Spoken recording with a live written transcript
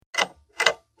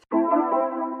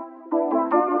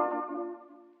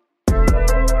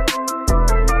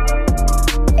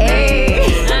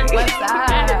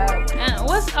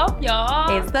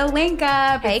The Link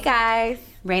Up. Hey, guys.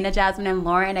 Reyna, Jasmine, and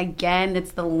Lauren. Again,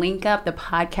 it's The Link Up, the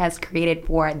podcast created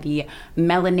for the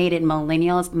melanated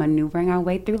millennials maneuvering our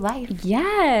way through life.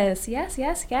 Yes.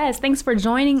 Thanks for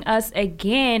joining us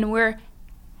again. We're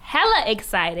hella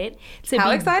excited to How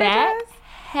be excited, back. Jazz?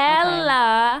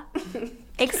 Hella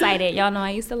excited. Y'all know I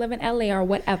used to live in LA or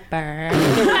whatever.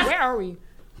 Where are we?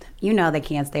 You know they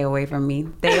can't stay away from me.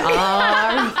 They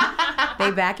are.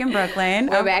 They back in Brooklyn.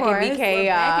 We're back course. in BK, We're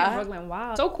back in y'all. Brooklyn.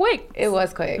 Wow. So quick. It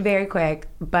was quick. Very quick,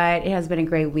 but it has been a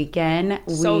great weekend.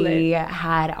 So we lit.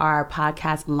 had our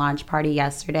podcast launch party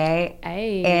yesterday,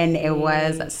 Hey. and it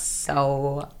was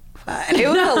so fun. It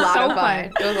was a lot So of fun.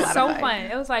 It was a lot so of fun.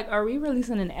 It was like, are we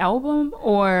releasing an album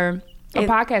or a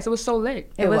podcast? It was so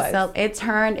lit. It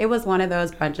was one of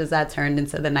those brunches that turned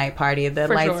into the night party. The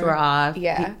For lights sure. were off.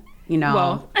 Yeah. You know.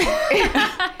 Well,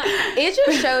 It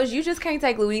just shows you just can't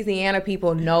take Louisiana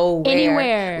people nowhere.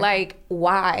 Anywhere. Like,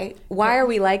 why? Why are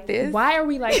we like this? why are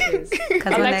we like this?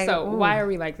 'Cause when Alexa, why are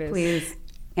we like this? Please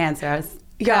answer us.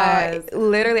 Y'all,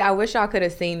 literally, I wish y'all could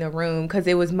have seen the room because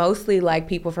it was mostly like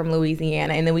people from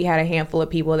Louisiana, and then we had a handful of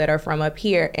people that are from up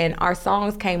here, and our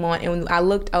songs came on, and I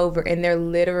looked over, and they're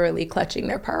literally clutching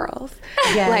their pearls.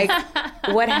 Yes.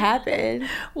 Like, what happened?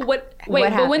 What? Wait,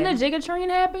 What but when the happened? Jigga Train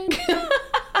happened,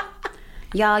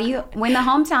 Y'all, when the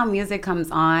hometown music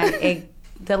comes on,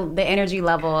 the energy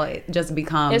level just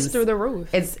becomes it's through the roof.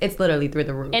 It's literally through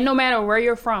the roof. And no matter where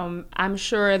you're from, I'm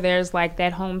sure there's like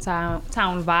that hometown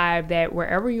vibe that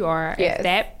wherever you are,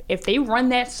 Yes. if they run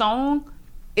that song,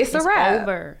 It's a it's wrap.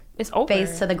 over. It's over.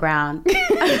 Face to the ground.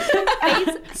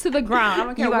 Face to the ground. I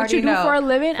don't care You what already you do know. for a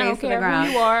living. I Face don't to the care ground.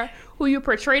 who you are, who you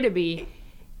portray to be.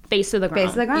 Face to the ground.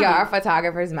 Face to the ground. Yeah, our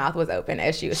photographer's mouth was open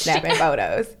as she was snapping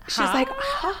photos. She was like,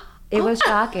 It was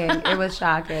shocking. It was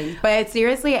shocking. But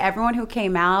seriously, everyone who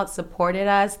came out, supported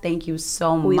us, thank you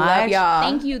so much. we love y'all.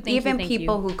 Thank you. Even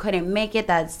people who couldn't make it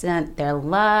that sent their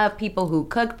love, people who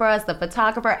cooked for us, the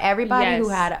photographer, everybody who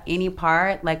Yes. had any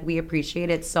part, like we appreciate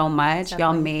it so much.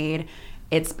 Y'all made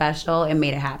it special and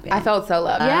made it happen. I felt so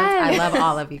loved. I love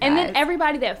all of you guys. And then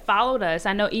everybody that followed us,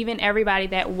 I know even everybody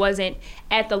that wasn't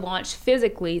at the launch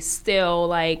physically, still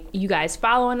like you guys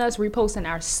following us, reposting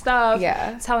our stuff,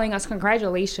 telling us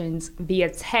congratulations via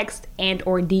text and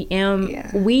or DM.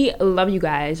 Yeah. We love you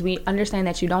guys. We understand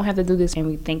that you don't have to do this, and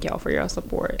we thank y'all for your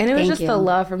support. And it was Thank just you. the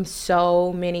love from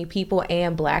so many people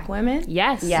and Black women.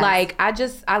 Yes. Yes. Like,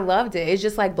 I loved it. It's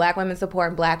just like Black women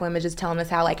supporting Black women, just telling us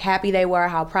how like happy they were,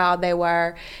 how proud they were.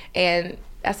 And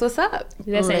that's what's up.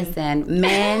 Listen,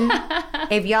 men,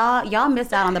 if y'all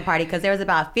missed out on the party because there was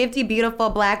about 50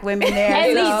 beautiful Black women there.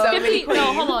 At so- least 50,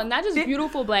 no, hold on, not just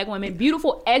beautiful Black women,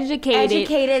 beautiful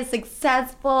educated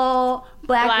successful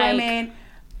Black Like- women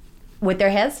with their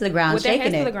heads to the ground, with their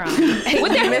shaking heads it. to the ground.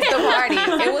 With their missed the party.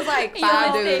 It was like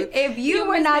five missed dudes. If you You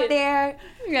were missed not it. there,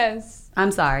 Yes. I'm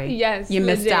sorry. Yes. you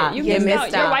missed legit. out. You You missed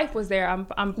missed Your out. wife was there.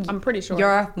 I'm pretty sure.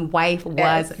 Your wife was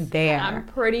Yes. there. I'm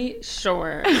pretty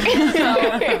sure.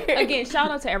 So, again,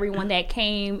 shout out to everyone that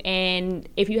came. And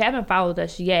if you haven't followed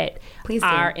us yet, Please do.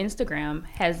 our Instagram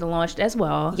has launched as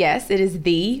well. Yes, it is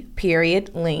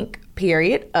the_link_up.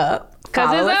 'Cause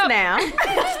Follow it's us up. now.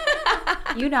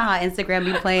 You know how Instagram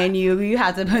be playing you. You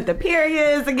have to put the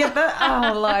periods to get the,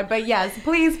 oh Lord. But yes,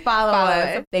 please follow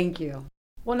us. us. Thank you.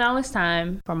 Well, now it's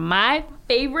time for my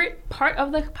favorite part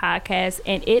of the podcast,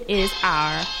 and it is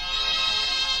our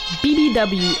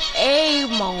BBWA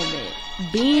moment.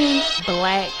 Being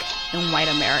Black in White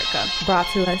America. Brought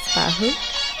to us by who?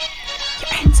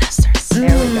 Your ancestors. There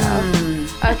we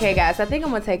go. Okay, guys, I think I'm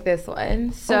going to take this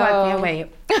one. So Oh, I can't wait.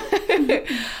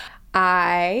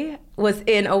 I was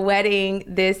in a wedding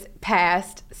this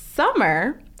past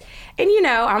summer, and you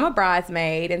know, I'm a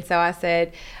bridesmaid, and so I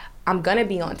said, I'm going to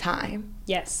be on time.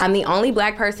 Yes. I'm the only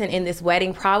Black person in this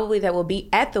wedding probably that will be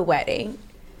at the wedding.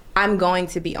 I'm going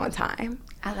to be on time.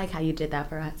 I like how you did that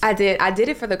for us. I did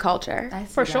it for the culture. I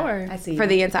see For that. sure. I see. For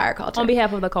the entire culture. On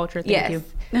behalf of the culture, thank you.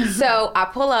 So I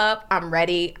pull up, I'm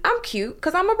ready, I'm cute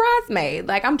because I'm a bridesmaid.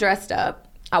 Like, I'm dressed up.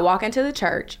 I walk into the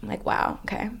church. I'm like, wow,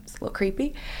 okay, it's a little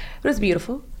creepy, but it's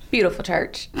beautiful. Beautiful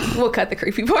church. We'll cut the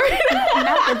creepy part.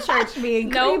 Not the church being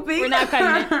No, creepy. we're not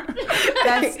cutting it.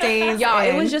 That stays Y'all, it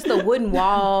in. was just the wooden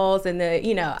walls and the,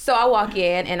 you know. So I walk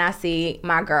in and I see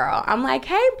my girl. I'm like,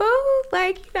 hey, boo.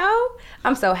 Like, you know,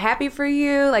 I'm so happy for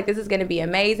you. Like, this is going to be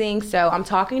amazing. So I'm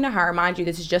talking to her. Mind you,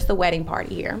 this is just the wedding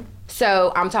party here.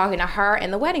 So I'm talking to her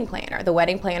and the wedding planner. The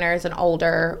wedding planner is an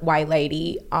older white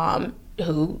lady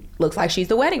who looks like she's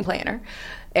the wedding planner.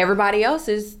 Everybody else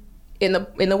is in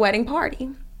the wedding party.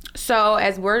 So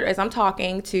as I'm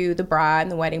talking to the bride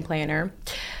and the wedding planner,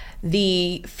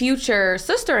 the future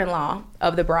sister-in-law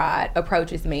of the bride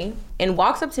approaches me and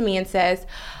walks up to me and says,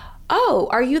 "Oh,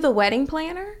 are you the wedding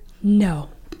planner?" No.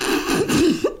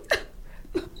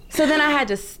 So then I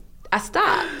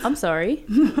stopped. I'm sorry.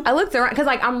 I looked around because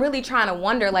like I'm really trying to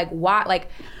wonder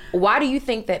why do you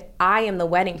think that I am the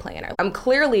wedding planner? I'm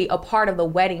clearly a part of the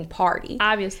wedding party.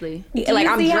 Obviously. Like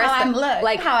I'm dressed how I look.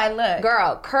 Like how I look.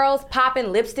 Girl, curls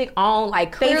popping, lipstick on,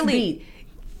 like clearly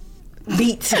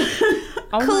beat.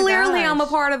 Oh clearly I'm a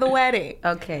part of the wedding.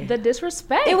 Okay. The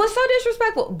disrespect. It was so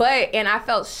disrespectful. And I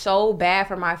felt so bad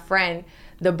for my friend.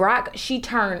 The bride, she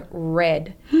turned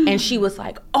red and she was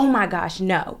like, "Oh my gosh,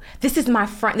 no. This is my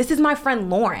friend. This is my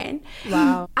friend Lauren."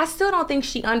 Wow. I still don't think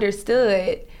she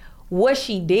understood what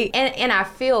she did. And I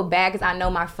feel bad because I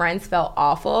know my friends felt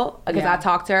awful because I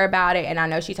talked to her about it and I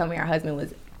know she told me her husband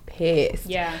was pissed.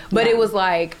 Yeah. But it was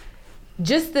like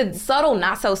just the subtle,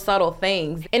 not so subtle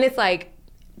things. And it's like,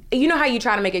 you know how you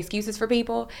try to make excuses for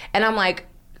people? And I'm like,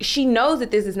 she knows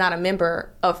that this is not a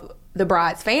member of the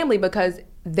bride's family because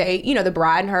they, the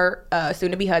bride and her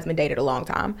soon-to-be husband dated a long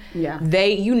time. Yeah.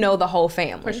 The whole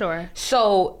family. For sure.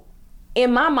 So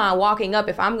in my mind, walking up,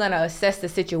 if I'm going to assess the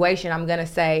situation, I'm going to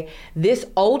say, this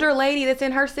older lady that's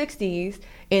in her 60s,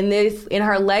 in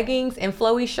her leggings and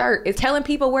flowy shirt, is telling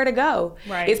people where to go.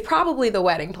 Right. It's probably the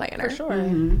wedding planner. For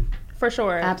sure. For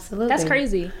sure. Absolutely.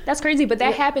 That's crazy. But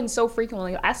that happens so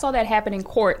frequently. I saw that happen in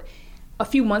court a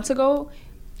few months ago.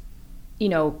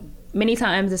 Many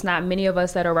times it's not many of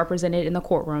us that are represented in the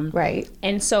courtroom. Right.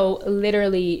 And so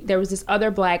literally there was this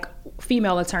other black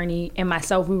female attorney and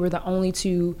myself. We were the only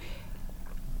two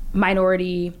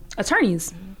minority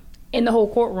attorneys in the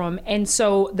whole courtroom. And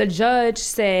so the judge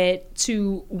said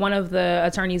to one of the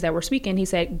attorneys that were speaking, he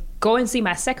said, "Go and see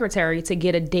my secretary to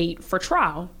get a date for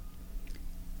trial."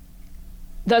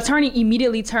 The attorney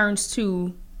immediately turns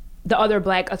to the other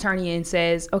black attorney and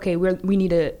says, "Okay, we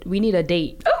need a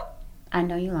date." I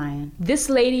know you lying. This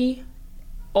lady,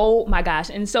 oh my gosh.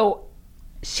 And so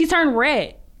she turned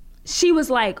red. She was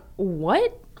like,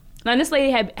 "What?" Now this lady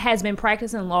has been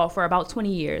practicing law for about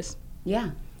 20 years. Yeah.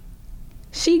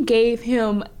 She gave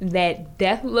him that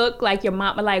death look, like your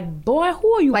mama, like, "Boy,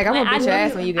 who are you?" Like, I'm gonna beat your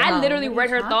ass when you get home. I literally read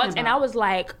her thoughts and I was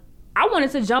like, I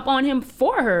wanted to jump on him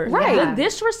for her. Right. The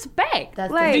disrespect.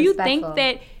 That's Do you think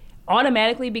that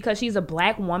automatically because she's a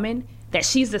black woman that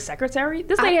she's the secretary?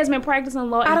 This lady has been practicing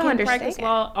law and can practice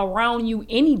law around you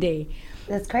any day.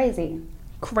 That's crazy.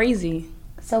 Crazy.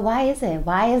 So why is it?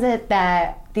 Why is it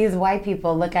that these white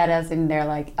people look at us and they're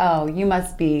like, "Oh, you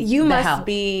must be the help.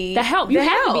 The help. You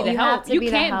have to be the help. You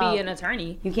can't be an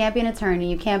attorney. You can't be an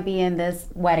attorney. You can't be in this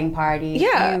wedding party.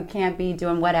 Yeah. You can't be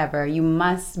doing whatever. You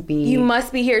must be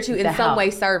here to in some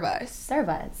way serve us. Serve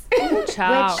us."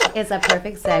 Child. Which is a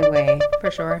perfect segue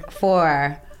For sure.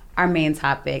 for our main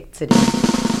topic today.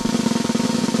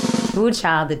 Ooh,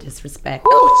 child, the disrespect.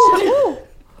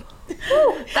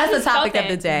 That's the topic of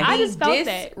the day. I just felt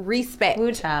that. Disrespect.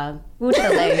 Ooh, child. Ooh,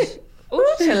 Chile.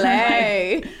 Ooh,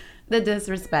 Chile. The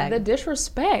disrespect. The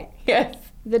disrespect. Yes.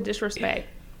 The disrespect.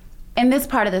 In this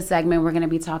part of the segment, we're going to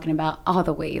be talking about all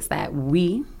the ways that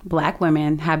we, black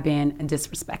women, have been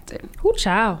disrespected. Ooh,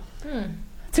 child.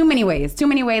 Too many ways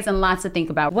and lots to think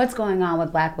about. What's going on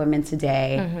with black women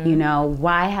today?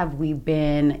 Why have we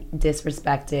been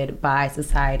disrespected by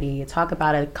society? Talk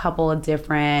about a couple of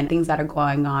different things that are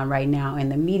going on right now in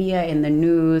the media, in the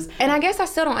news. And I guess I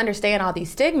still don't understand all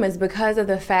these stigmas because of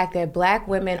the fact that black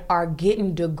women are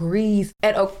getting degrees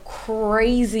at a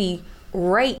crazy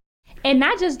rate. And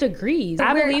not just degrees.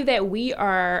 I believe that we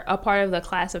are a part of the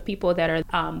class of people that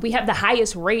are, we have the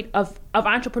highest rate of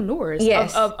entrepreneurs,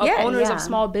 of owners of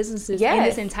small businesses in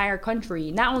this entire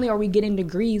country. Not only are we getting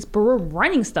degrees, but we're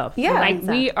running stuff.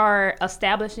 We are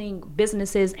establishing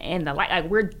businesses and the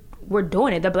like we're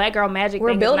doing it. The Black Girl Magic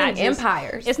we're thing building is not just,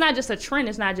 empires. It's not just a trend.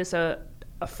 It's not just a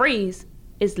phrase.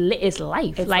 It's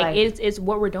life. It's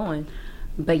what we're doing.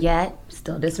 But yet,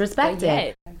 still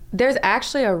disrespected. There's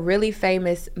actually a really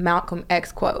famous Malcolm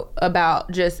X quote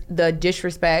about just the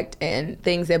disrespect and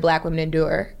things that black women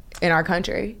endure in our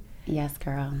country. Yes,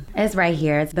 girl. It's right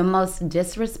here. It's the most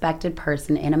disrespected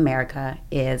person in America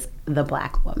is the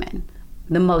black woman.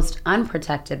 The most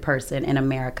unprotected person in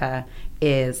America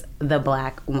is the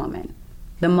black woman.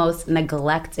 The most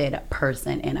neglected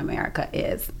person in America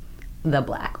is the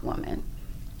black woman.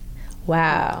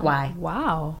 Wow. Why?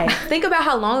 Wow. Think about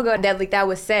how long ago that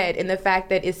was said and the fact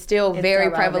that it's still very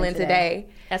prevalent today.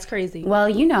 That's crazy. Well,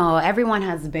 everyone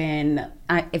has been,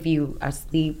 if you are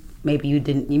asleep, maybe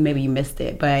you missed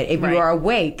it, but if you are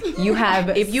awake, you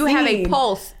have if you have a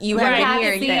pulse, you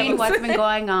have seen what's been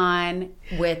going on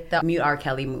with the Mute R.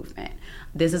 Kelly movement.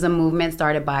 This is a movement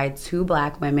started by 2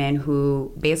 Black women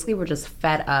who basically were just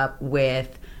fed up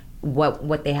with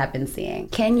what they have been seeing.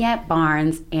 Kenyette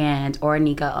Barnes and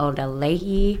Ornika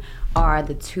Odelehi are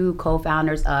the 2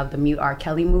 co-founders of the Mute R.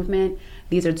 Kelly movement.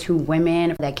 These are 2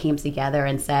 women that came together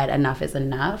and said, enough is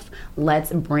enough.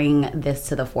 Let's bring this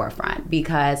to the forefront,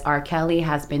 because R. Kelly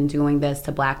has been doing this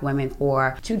to Black women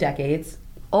for 2 decades,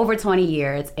 over 20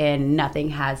 years, and nothing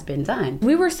has been done.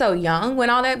 We were so young when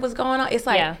all that was going on. It's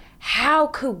like, how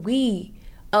could we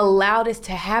allow this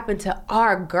to happen to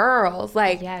our girls?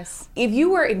 Like, if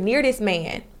you were near this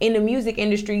man in the music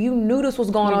industry, you knew this was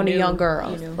going on to young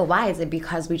girls. But why? Is it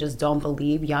because we just don't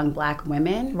believe young Black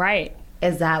women? Right.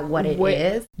 Is that what it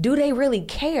is? Do they really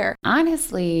care?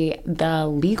 Honestly, the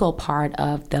legal part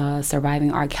of the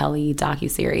Surviving R. Kelly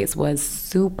docuseries was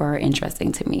super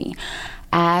interesting to me.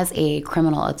 As a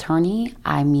criminal attorney,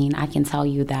 I mean, I can tell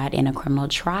you that in a criminal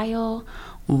trial,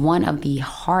 one of the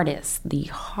hardest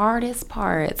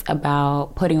parts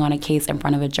about putting on a case in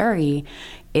front of a jury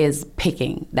is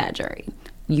picking that jury.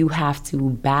 You have to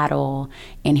battle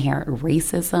inherent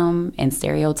racism and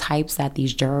stereotypes that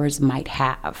these jurors might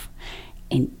have.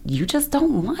 And you just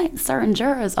don't want certain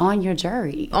jurors on your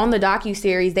jury. On the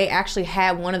docuseries, they actually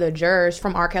had one of the jurors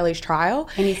from R. Kelly's trial.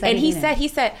 And he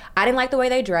said, I didn't like the way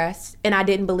they dressed, and I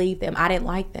didn't believe them. I didn't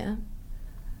like them.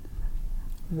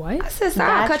 What? I said,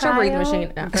 I'll cut your breathing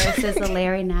machine. Versus the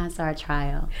Larry Nassar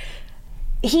trial.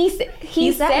 He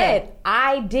said,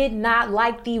 I did not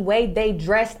like the way they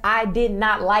dressed. I did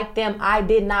not like them. I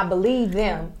did not believe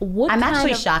them. I'm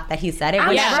actually shocked that he said it.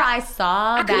 Whenever I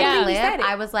saw that clip,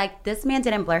 I was like, this man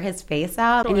didn't blur his face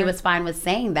out, and he was fine with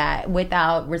saying that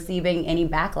without receiving any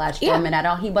backlash from it at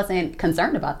all. He wasn't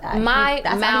concerned about that. My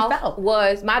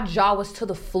jaw was to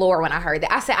the floor when I heard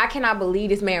that. I said, I cannot believe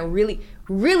this man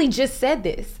really just said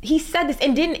this. He said this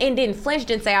and didn't flinch,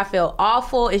 didn't say I feel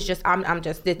awful. It's just I'm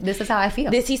just this is how I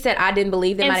feel. He said I didn't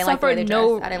believe them. And I didn't like the way they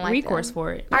no dressed. I didn't like recourse them.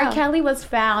 for it. R. Kelly was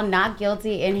found not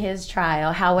guilty in his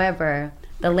trial. However,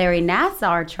 the Larry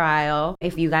Nassar trial,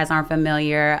 if you guys aren't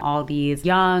familiar, all these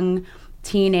young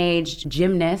teenage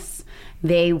gymnasts,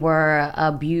 they were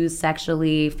abused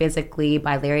sexually, physically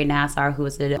by Larry Nassar, who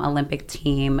was an Olympic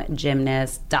team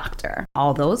gymnast doctor.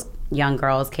 All those young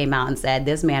girls came out and said,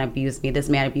 this man abused me,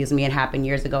 it happened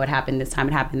years ago, it happened this time,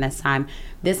 it happened this time.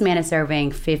 This man is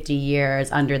serving 50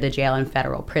 years under the jail in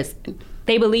federal prison.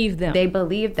 They believe them.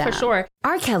 For sure.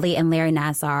 R. Kelly and Larry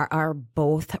Nassar are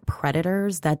both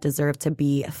predators that deserve to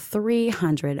be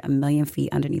 300 million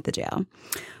feet underneath the jail.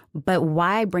 But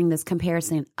why I bring this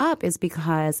comparison up is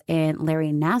because in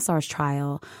Larry Nassar's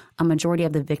trial, a majority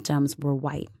of the victims were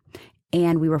white.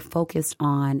 And we were focused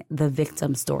on the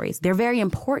victim stories. They're very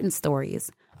important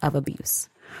stories of abuse.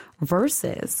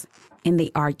 Versus in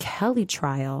the R. Kelly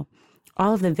trial,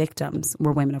 all of the victims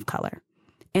were women of color.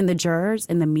 And the jurors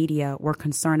and the media were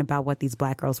concerned about what these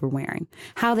Black girls were wearing,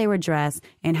 how they were dressed,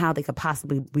 and how they could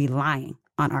possibly be lying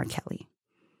on R. Kelly.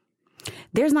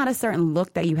 There's not a certain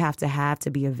look that you have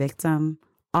to be a victim.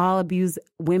 All abused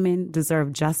women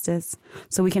deserve justice,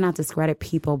 so we cannot discredit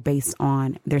people based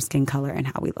on their skin color and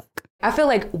how we look. I feel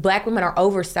like Black women are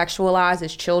over-sexualized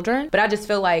as children, but I just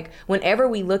feel like whenever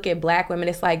we look at Black women,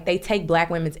 it's like they take Black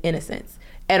women's innocence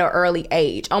at an early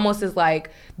age. Almost as like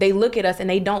they look at us and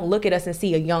they don't look at us and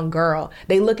see a young girl.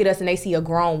 They look at us and they see a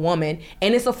grown woman,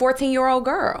 and it's a 14-year-old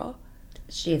girl.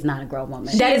 She is not a grown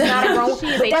woman. That is not a grown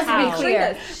woman. She is a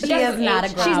child. She is not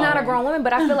a grown woman. She's not a grown woman,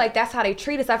 but I feel like that's how they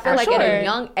treat us. I feel like at a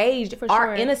young age,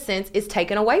 our innocence is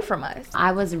taken away from us.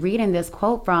 I was reading this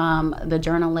quote from the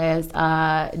journalist,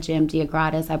 Jim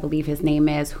DeGratis, I believe his name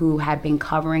is, who had been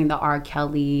covering the R.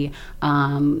 Kelly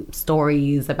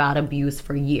stories about abuse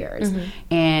for years.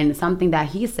 Mm-hmm. And something that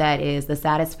he said is, the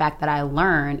saddest fact that I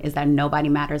learned is that nobody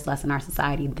matters less in our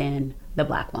society than the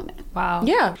Black woman. Wow.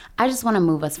 Yeah. I just want to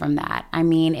move us from that. I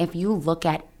mean, if you look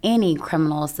at any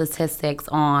criminal statistics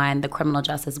on the criminal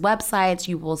justice websites,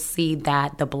 you will see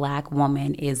that the Black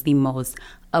woman is the most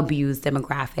abused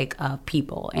demographic of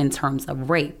people in terms of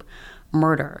rape,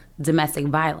 murder, domestic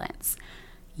violence.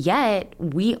 Yet,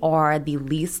 we are the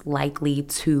least likely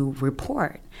to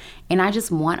report. And I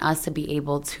just want us to be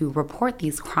able to report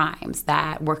these crimes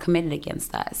that were committed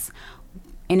against us.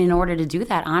 And in order to do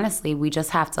that, honestly, we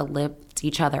just have to lift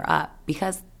each other up,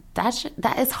 because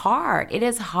that is hard. It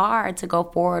is hard to go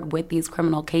forward with these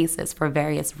criminal cases for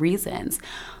various reasons.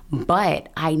 But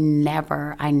I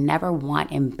never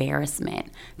want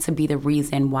embarrassment to be the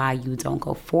reason why you don't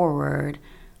go forward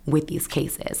with these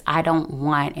cases. I don't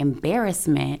want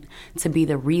embarrassment to be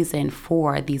the reason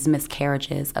for these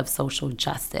miscarriages of social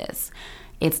justice.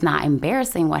 It's not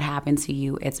embarrassing what happened to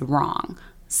you, it's wrong.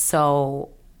 So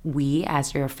we,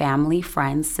 as your family,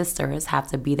 friends, sisters, have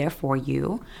to be there for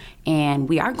you, and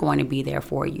we are going to be there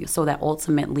for you so that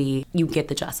ultimately you get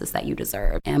the justice that you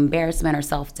deserve. Embarrassment or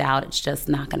self-doubt, it's just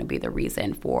not going to be the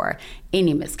reason for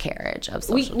any miscarriage of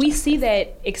social justice. We see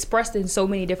that expressed in so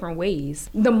many different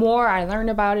ways. The more I learned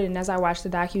about it, and as I watched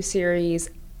the docuseries,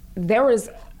 there was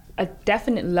a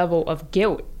definite level of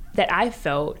guilt that I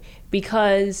felt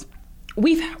because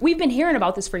we've been hearing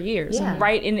about this for years,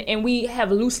 right? And we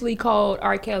have loosely called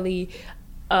R. Kelly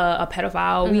a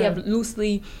pedophile. Mm-hmm. We have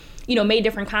loosely, made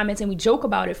different comments, and we joke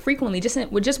about it frequently,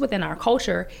 just within our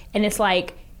culture. And it's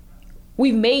like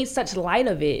we've made such light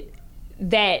of it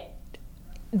that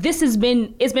it's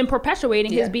been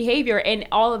perpetuating his behavior, and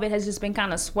all of it has just been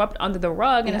kind of swept under the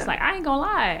rug. And it's like, I ain't gonna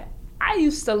lie, I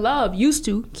used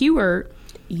to keyword.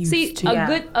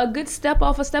 A good step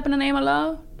off a step in the name of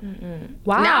love. Mm-mm.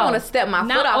 Wow! Now I want to step my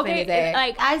foot off in his ass.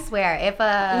 Like, I swear, if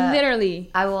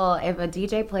a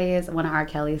DJ plays one of R.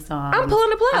 Kelly's songs, I'm pulling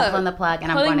the plug,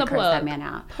 and I'm going to curse that man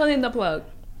out. Pulling the plug.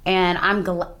 And I'm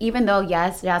even though,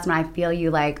 yes, Jasmine, I feel you,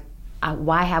 like,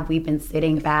 why have we been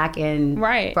sitting back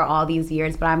for all these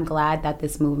years? But I'm glad that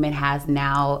this movement has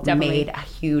now made a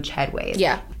huge headway.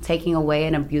 Yeah. Taking away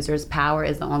an abuser's power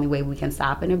is the only way we can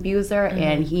stop an abuser. Mm-hmm.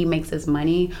 And he makes his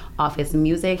money off his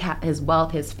music, his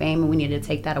wealth, his fame, and we need to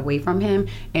take that away from him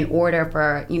in order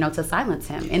for, to silence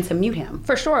him and to mute him.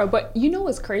 For sure. But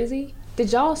what's crazy?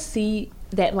 Did y'all see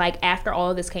that, like, after all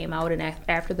of this came out and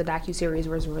after the docuseries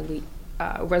was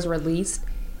released,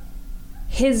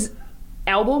 his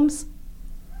albums,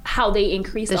 how they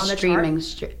increased on the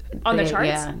charts.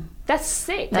 Yeah. That's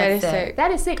sick. That is sick.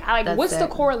 That is sick. Like, what's the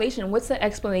correlation? What's the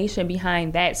explanation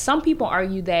behind that? Some people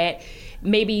argue that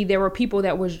maybe there were people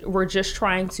that were just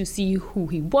trying to see who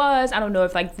he was. I don't know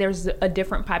if, like, there's a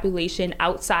different population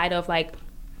outside of, like,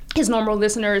 his normal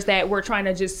listeners that were trying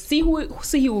to just see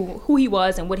who he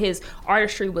was and what his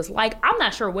artistry was like. I'm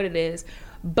not sure what it is,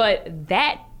 but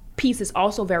that piece is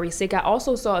also very sick. I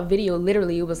also saw a video,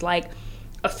 literally, it was like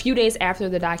a few days after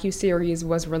the docuseries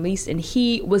was released, and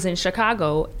he was in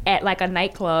Chicago at, like, a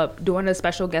nightclub doing a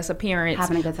special guest appearance,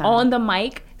 having a good time, on the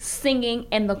mic, singing,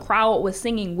 and the crowd was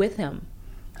singing with him.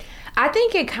 I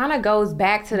think it kind of goes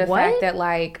back to the fact that,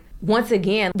 like, once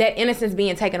again, that innocence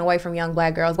being taken away from young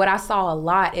Black girls. What I saw a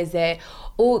lot is that,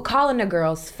 calling the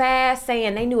girls fast,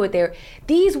 saying they knew what they were.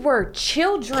 These were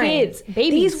children. Kids,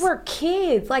 babies. These were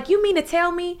kids. Like, you mean to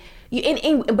tell me?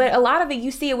 But a lot of it,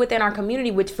 you see it within our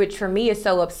community, which for me is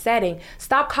so upsetting.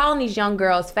 Stop calling these young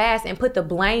girls fast and put the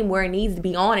blame where it needs to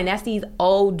be on. And that's these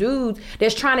old dudes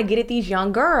that's trying to get at these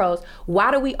young girls. Why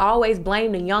do we always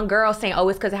blame the young girls, saying,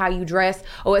 it's because of how you dress,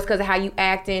 it's because of how you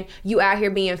acting, you out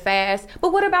here being fast?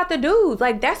 But what about the dudes?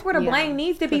 Like, that's where the blame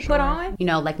needs to be put on.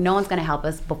 Like, no one's going to help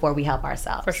us before we help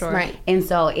ourselves. For sure. Right. And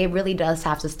so it really does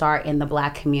have to start in the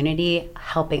Black community,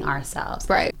 helping ourselves.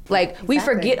 Right. Like, we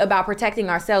forget about protecting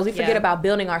ourselves. We forget about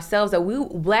building ourselves. That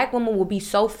Black women will be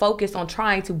so focused on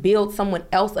trying to build someone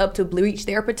else up to reach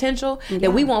their potential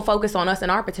that we won't focus on us and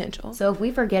our potential. So if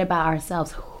we forget about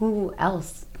ourselves, who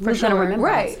else? Who's going to remember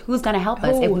us? Who's going to help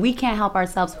us? If we can't help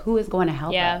ourselves, who is going to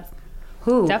help us?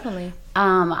 Who? Definitely.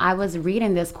 I was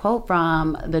reading this quote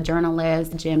from the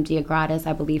journalist Jim Diagratis,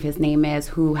 I believe his name is,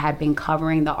 who had been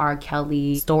covering the R.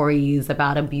 Kelly stories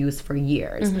about abuse for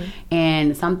years. Mm-hmm.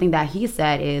 And something that he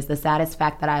said is, the saddest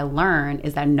fact that I learned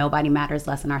is that nobody matters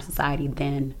less in our society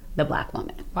than the Black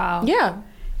woman. Wow. Yeah.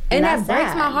 And that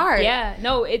breaks my heart. Yeah.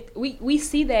 No, we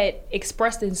see that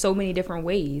expressed in so many different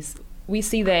ways. We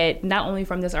see that not only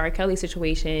from this R. Kelly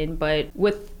situation, but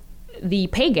with the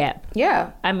pay gap.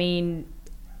 Yeah. I mean,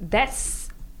 that's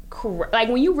like,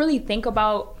 when you really think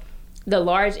about the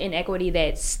large inequity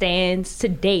that stands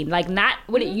today, like, not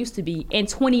what it used to be in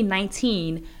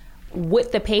 2019,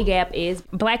 what the pay gap is.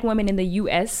 Black women in the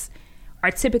U.S.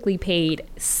 are typically paid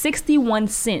 61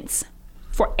 cents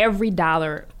for every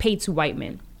dollar paid to white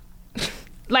men.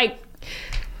 Like,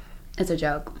 it's a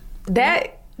joke.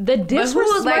 That the disrespect. But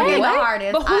who's working the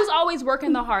hardest? But who's always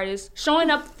working the hardest? Showing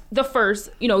up the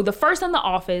first in the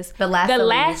office, the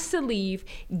last to leave,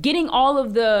 getting all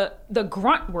of the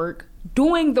grunt work,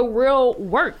 doing the real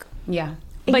work. Yeah.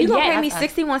 But you gonna pay me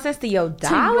 61 cents to your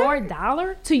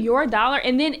dollar? To your dollar.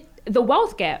 And then the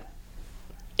wealth gap.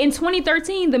 In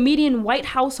 2013, the median white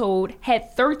household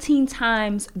had 13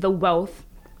 times the wealth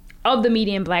of the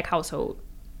median Black household.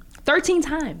 13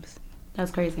 times.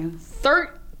 That's crazy.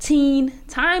 13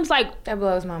 times. Like, that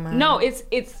blows my mind. No, it's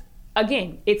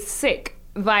sick.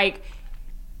 Like,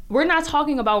 we're not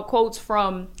talking about quotes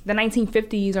from the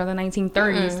 1950s or the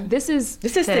 1930s. This is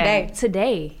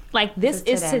today. Like this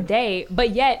is today.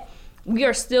 But yet we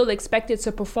are still expected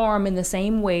to perform in the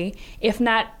same way, if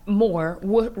not more.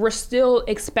 We're still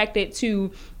expected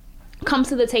to come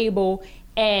to the table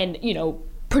and, you know,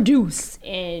 produce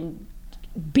and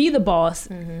be the boss,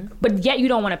 but yet you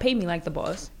don't want to pay me like the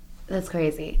boss. That's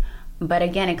crazy. But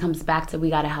again, it comes back to we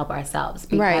got to help ourselves,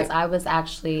 because I was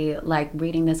actually like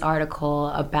reading this article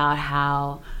about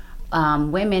how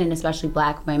women, and especially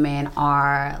Black women,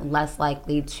 are less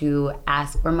likely to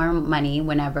ask for more money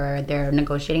whenever they're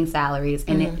negotiating salaries,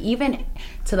 and even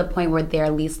to the point where they're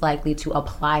least likely to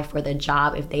apply for the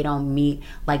job if they don't meet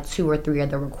like 2 or 3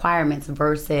 of the requirements,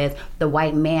 versus the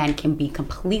white man can be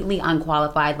completely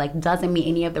unqualified, like doesn't meet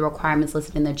any of the requirements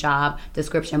listed in the job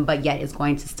description, but yet is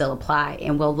going to still apply,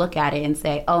 and we'll look at it and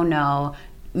say, oh no,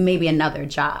 maybe another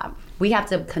job. We have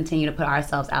to continue to put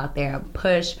ourselves out there,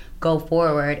 push, go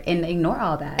forward, and ignore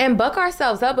all that. And buck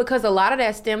ourselves up, because a lot of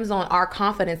that stems on our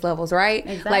confidence levels, right?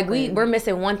 Exactly. Like we're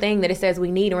missing one thing that it says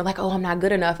we need, and we're like, oh, I'm not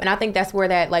good enough. And I think that's where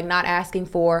that like not asking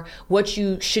for what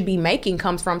you should be making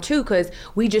comes from too, because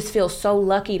we just feel so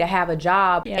lucky to have a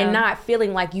job and not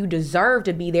feeling like you deserve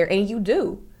to be there, and you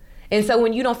do. And so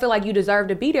when you don't feel like you deserve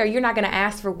to be there, you're not going to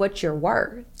ask for what you're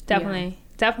worth. Definitely.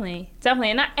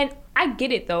 And I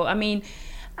get it though. I mean,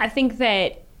 I think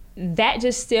that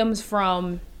just stems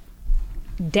from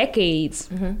decades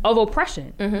of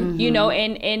oppression, you know,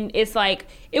 and it's like,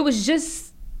 it was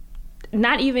just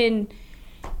not even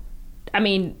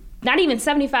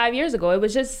 75 years ago. It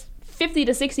was just 50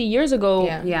 to 60 years ago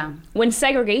when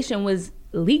segregation was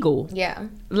legal.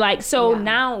 Like, so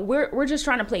now we're just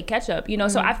trying to play catch up, you know.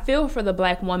 So I feel for the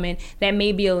Black woman that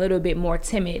may be a little bit more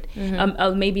timid,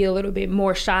 maybe a little bit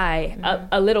more shy,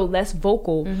 a little less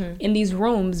vocal in these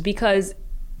rooms, because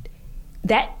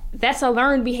that's a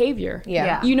learned behavior.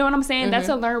 You know what I'm saying? That's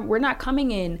a learned. We're not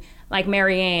coming in like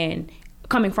Marianne,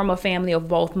 coming from a family of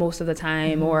both most of the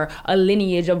time, or a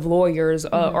lineage of lawyers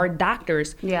or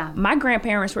doctors. My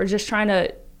grandparents were just trying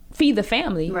to feed the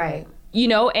family. Right. You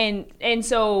know, and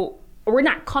so we're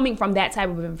not coming from that type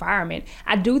of environment.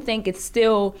 I do think it's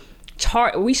still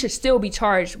we should still be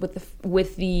charged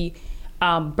with the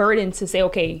burden to say,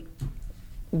 okay,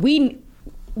 we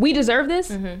deserve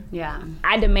this.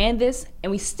 I demand this,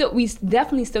 and we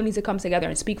definitely still need to come together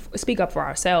and speak up for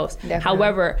ourselves.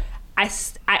 However,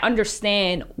 I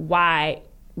understand why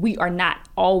we are not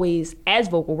always as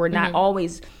vocal. We're not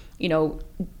always, you know,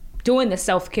 doing the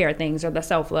self-care things or the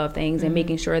self-love things and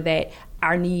making sure that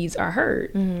our needs are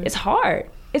heard. It's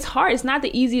hard. It's not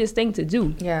the easiest thing to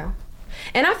do.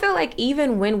 And I feel like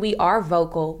even when we are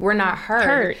vocal, we're not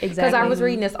heard. Exactly. Because I was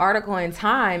reading this article in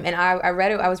Time, and I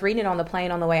read it. I was reading it on the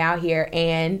plane on the way out here,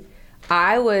 and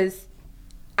I was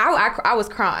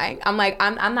crying. I'm like,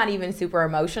 I'm not even super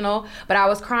emotional, but I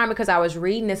was crying because I was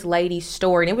reading this lady's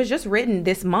story, and it was just written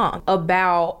this month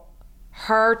about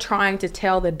her trying to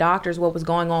tell the doctors what was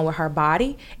going on with her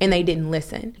body, and they didn't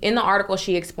listen. In the article,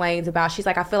 she explains about, she's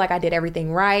like, I feel like I did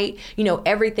everything right. You know,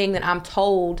 everything that I'm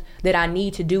told that I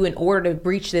need to do in order to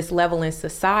reach this level in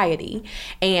society.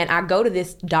 And I go to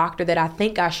this doctor that I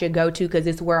think I should go to because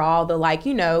it's where all the, like,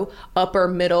 you know, upper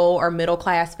middle or middle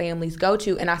class families go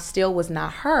to, and I still was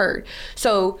not heard.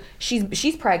 So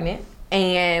she's pregnant,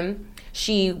 and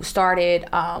she started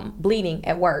bleeding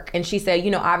at work. And she said,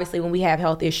 you know, obviously when we have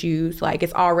health issues, like,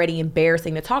 it's already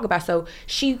embarrassing to talk about. So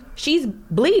she's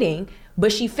bleeding,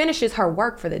 but she finishes her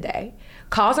work for the day,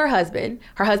 calls her husband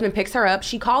picks her up.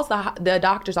 She calls the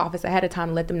doctor's office ahead of time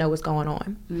to let them know what's going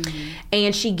on.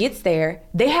 And she gets there.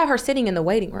 They have her sitting in the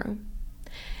waiting room.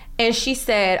 And she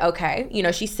said, okay, you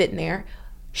know, she's sitting there.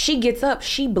 She gets up.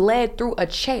 She bled through a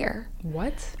chair.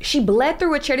 What? She bled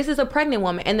through a chair. This is a pregnant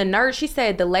woman. And the nurse, she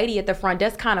said the lady at the front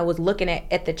desk kind of was looking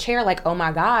at the chair like, oh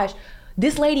my gosh,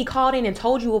 this lady called in and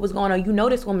told you what was going on. You know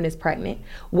this woman is pregnant.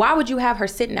 Why would you have her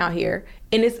sitting out here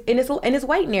in this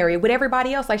waiting area with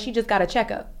everybody else like she just got a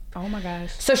checkup? Oh my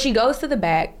gosh. So she goes to the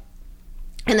back,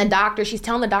 and she's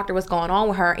telling the doctor what's going on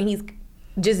with her, and he's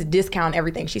just discounting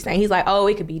everything she's saying. He's like, oh,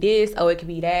 it could be this. Oh, it could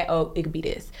be that. Oh, it could be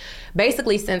this.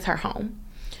 Basically sends her home.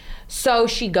 So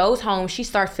she goes home, she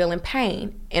starts feeling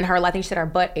pain in her, I think she said her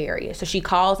butt area. So she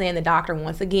calls in the doctor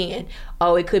once again.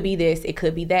 Oh, it could be this, it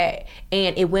could be that.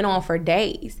 And it went on for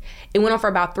days. It went on for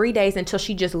about 3 days until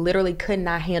she just literally could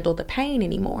not handle the pain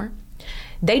anymore.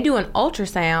 They do an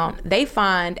ultrasound. They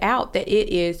find out that it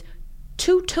is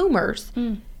 2 tumors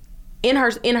in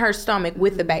her stomach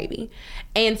with the baby.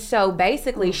 And so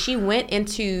basically she went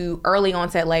into early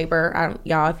onset labor.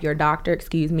 Y'all, if you're a doctor,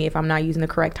 excuse me if I'm not using the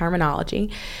correct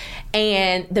terminology.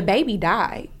 And the baby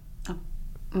died.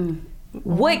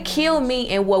 What killed me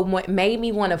and what made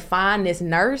me want to find this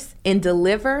nurse and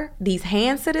deliver these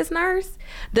hands to this nurse,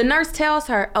 the nurse tells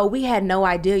her, oh, we had no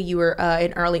idea you were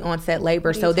in early onset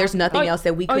labor, so there's nothing else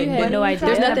that we could do. No idea.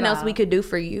 There's nothing else we could do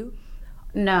for you.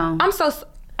 No. I'm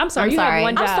sorry. You have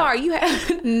one job. I'm sorry. You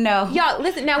have no. Y'all,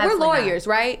 listen, now we're lawyers,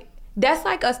 right? That's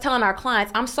like us telling our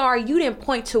clients, I'm sorry, you didn't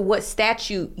point to what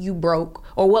statute you broke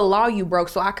or what law you broke,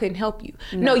 so I couldn't help you.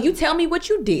 No, you tell me what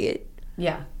you did.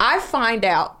 Yeah. I find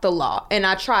out the law and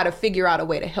I try to figure out a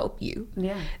way to help you.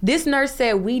 Yeah. This nurse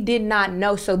said we did not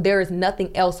know, so there is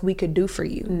nothing else we could do for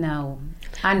you. No.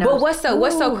 I know. But what's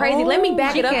so crazy? Let me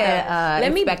back it up.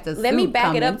 Let me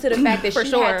back it up to the fact that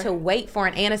she had to wait for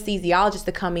an anesthesiologist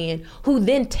to come in, who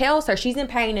then tells her she's in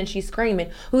pain and she's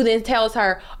screaming. Who then tells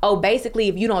her, "Oh, basically,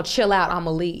 if you don't chill out, I'ma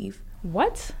leave."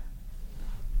 What?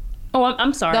 Oh,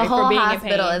 I'm sorry. The whole for being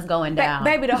hospital in pain. is going down.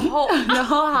 Baby, the whole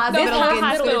hospital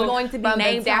is going to be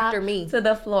named after me. To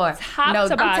the floor. No,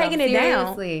 I'm taking it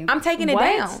Seriously. down. I'm taking it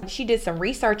down. She did some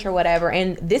research or whatever,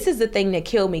 and this is the thing that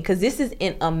killed me, because this is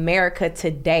in America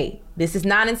today. This is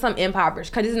not in some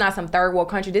impoverished country. This is not some third world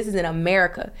country. This is in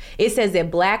America. It says that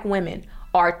Black women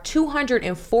are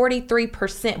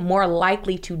 243% more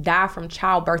likely to die from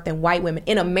childbirth than white women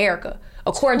in America,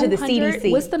 according to the CDC.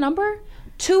 What's the number?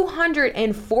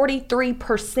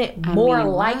 243% more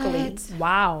likely.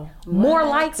 Wow. More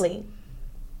likely.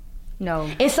 No.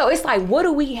 And so it's like, what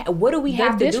do we have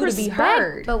to do to be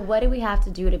heard? But what do we have to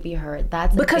do to be heard?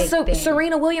 That's because a big thing.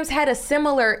 Serena Williams had a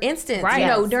similar instance,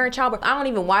 during childbirth. I don't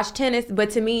even watch tennis, but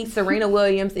to me, Serena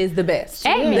Williams is the best.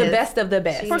 The best of the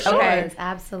best. For sure.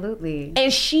 Absolutely.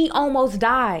 And she almost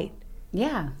died.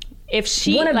 Yeah. If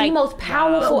she one of the most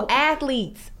powerful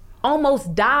athletes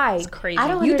almost died. It's crazy.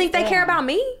 You think they care about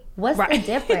me? What's the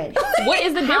difference? What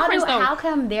is the difference though? How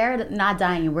come they're not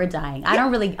dying and we're dying? I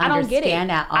don't really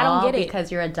understand at all. I don't get it.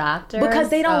 Because you're a doctor. Because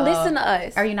they don't listen to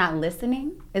us. Are you not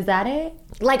listening? Is that it?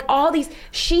 Like all these,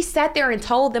 she sat there and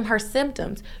told them her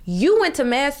symptoms. You went to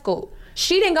med school.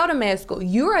 She didn't go to med school.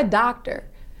 You're a doctor.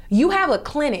 You have a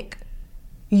clinic.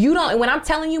 You don't, when I'm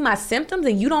telling you my symptoms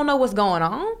and you don't know what's going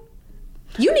on,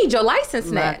 you need your license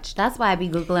snatched. That's why I be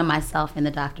Googling myself in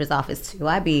the doctor's office too.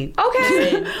 I be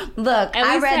okay. Look, at least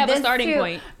I read have this a starting too,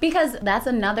 point. because that's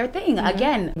another thing.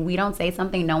 Again, we don't say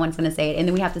something, no one's gonna say it, and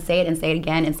then we have to say it and say it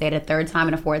again and say it a third time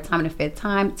and a fourth time and a fifth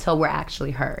time till we're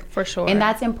actually heard. For sure. And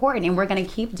that's important, and we're gonna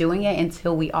keep doing it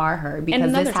until we are heard,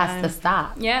 because this has to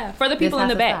stop. Yeah, for the people in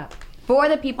the back. For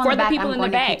the people in the back, people in the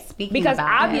back. Keep speaking because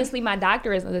about obviously my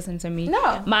doctor isn't listening to me.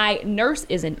 No. My nurse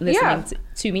isn't listening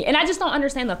to me. And I just don't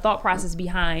understand the thought process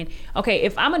behind, okay,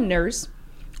 if I'm a nurse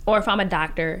or if I'm a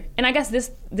doctor, and I guess this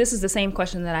is the same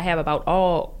question that I have about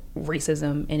all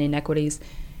racism and inequities.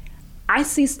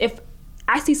 If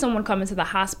I see someone come into the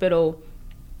hospital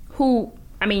who,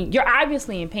 I mean, you're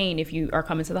obviously in pain if you are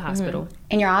coming to the hospital.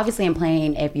 And you're obviously in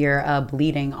pain if you're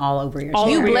bleeding all over your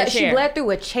chair. She bled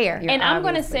through a chair. And I'm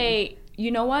going to say, you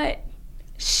know what?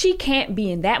 She can't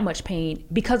be in that much pain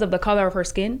because of the color of her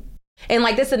skin. And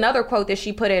like this another quote that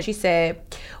she put in, she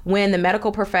said, when the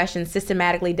medical profession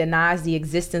systematically denies the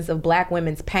existence of Black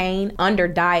women's pain,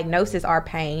 underdiagnoses our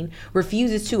pain,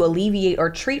 refuses to alleviate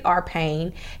or treat our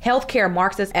pain, healthcare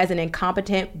marks us as an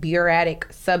incompetent,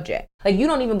 bureaucratic subject. Like, you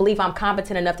don't even believe I'm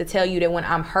competent enough to tell you that when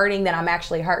I'm hurting, that I'm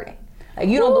actually hurting. Like,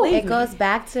 you don't believe it. It goes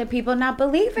back to people not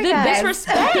believing us.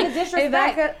 Disrespect.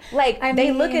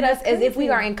 They look at us as if we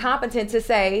are incompetent to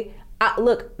say,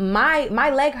 look, my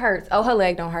leg hurts. Oh, her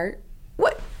leg don't hurt.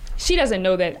 What? She doesn't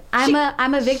know that.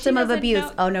 I'm a victim of abuse.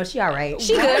 Oh no, she all right.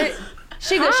 She good.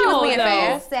 She good. She was being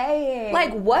fast. Say it.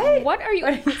 Like what? What are you?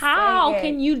 How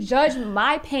can you judge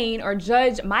my pain or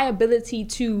judge my ability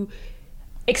to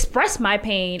express my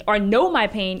pain or know my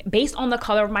pain based on the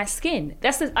color of my skin?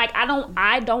 That's just, like,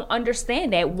 I don't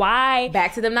understand that. Why?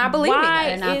 Back to them not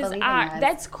believing.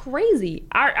 That's crazy.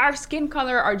 Our skin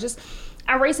color are just.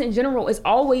 Our race in general is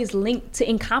always linked to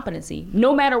incompetency,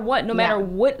 no matter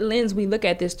what lens we look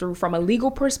at this through, from a legal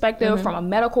perspective, from a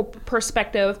medical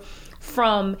perspective,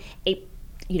 from a,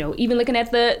 even looking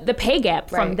at the pay gap,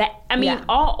 from that. I mean,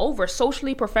 all over,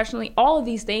 socially, professionally, all of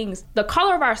these things, the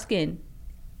color of our skin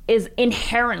is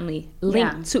inherently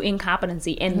linked to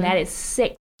incompetency, and that is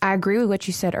sick. I agree with what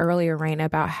you said earlier, Reyna,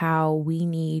 about how we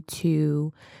need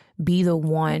to be the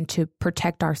one to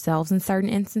protect ourselves in certain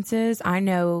instances. I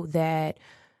know that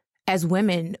as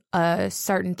women, a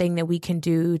certain thing that we can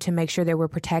do to make sure that we're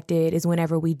protected is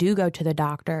whenever we do go to the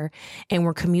doctor and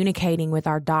we're communicating with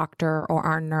our doctor or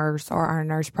our nurse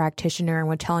practitioner, and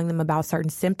we're telling them about certain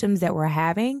symptoms that we're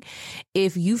having.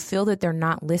 If you feel that they're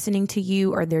not listening to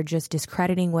you or they're just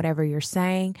discrediting whatever you're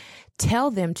saying,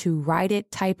 tell them to write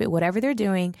it, type it, whatever they're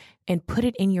doing, and put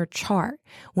it in your chart.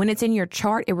 When it's in your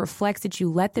chart, it reflects that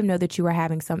you let them know that you are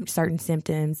having some certain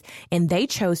symptoms and they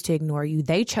chose to ignore you.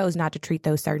 They chose not to treat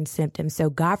those certain symptoms.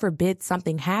 So God forbid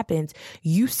something happens,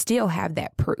 you still have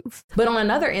that proof. But on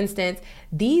another instance,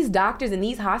 these doctors and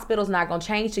these hospitals not going to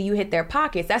change till you hit their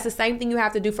pockets. That's the same thing you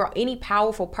have to do for any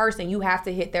powerful person. You have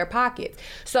to hit their pockets.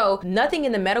 So nothing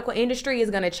in the medical industry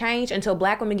is going to change until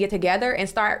Black women get together and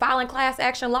start filing class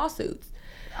action lawsuits.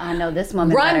 I know this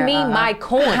woman. Run me my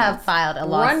coin. Have filed a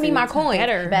lawsuit. Run me my coin.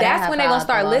 That's when they're gonna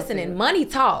start listening. Money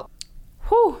talk.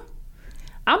 Whew.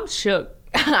 I'm shook.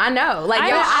 I know. Like,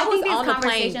 I think these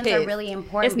conversations are really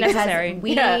important. It's necessary.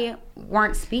 We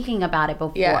weren't speaking about it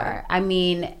before. Yeah. I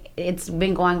mean, it's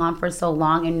been going on for so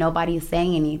long and nobody's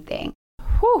saying anything.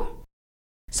 Whew.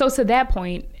 So to that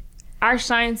point, our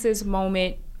Sciences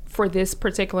moment for this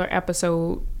particular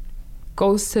episode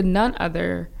goes to none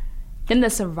other than the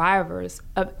survivors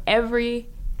of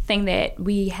everything that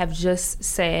we have just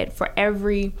said. For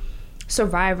every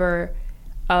survivor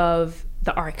of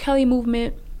the R. Kelly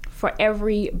movement, for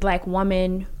every Black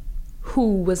woman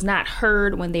who was not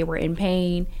heard when they were in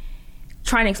pain,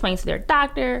 trying to explain to their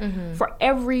doctor, for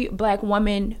every Black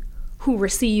woman who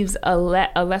receives a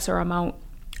lesser amount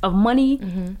of money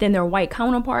than their white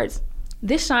counterparts,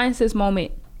 this Sciences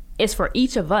moment is for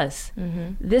each of us.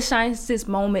 This Sciences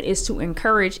moment is to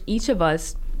encourage each of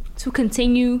us to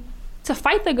continue to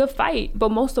fight the good fight, but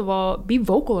most of all, be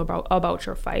vocal about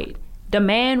your fight.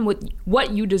 Demand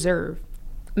what you deserve.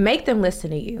 Make them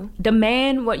listen to you.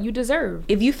 Demand what you deserve.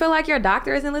 If you feel like your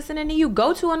doctor isn't listening to you,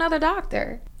 go to another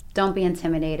doctor. Don't be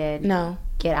intimidated. No.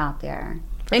 Get out there.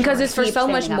 And because it's for so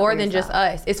much more than just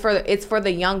us. It's for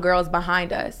the young girls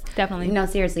behind us. Definitely. No,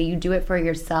 seriously, you do it for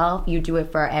yourself. You do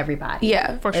it for everybody.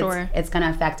 Yeah, for sure. It's going to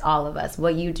affect all of us.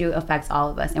 What you do affects all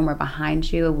of us. And we're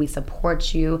behind you. We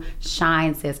support you.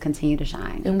 Shine, sis. Continue to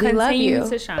shine. And we love you.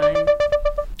 Continue to shine.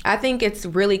 I think it's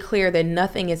really clear that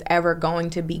nothing is ever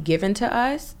going to be given to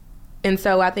us. And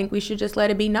so I think we should just let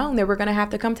it be known that we're going to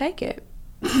have to come take it.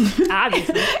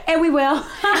 Obviously. And we will.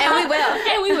 And we will.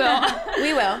 And we will.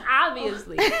 We will.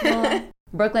 Obviously.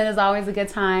 Brooklyn is always a good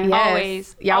time. Yes.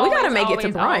 Always. Yeah, we got to Always, make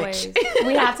it to always, brunch. always.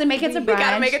 We have to make it to brunch. We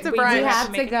got to make it to brunch. We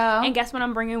have to go. And guess what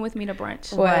I'm bringing with me to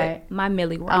brunch? What? My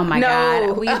Millie Rock. Oh my No.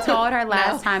 God. We told her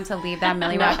last time to leave that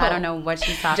Millie Rock. I don't know what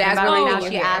she's talking Jasmine, about right now. leave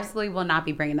She here. absolutely will not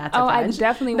be bringing that to Oh, brunch. I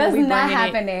definitely will That's be not bringing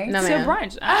happening. it No, to ma'am.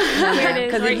 brunch. Here it is.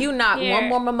 Because right if you knock here. one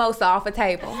more mimosa off a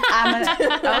table.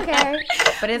 Okay.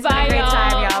 But it's been Bye, a great y'all.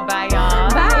 time, y'all. Bye, y'all.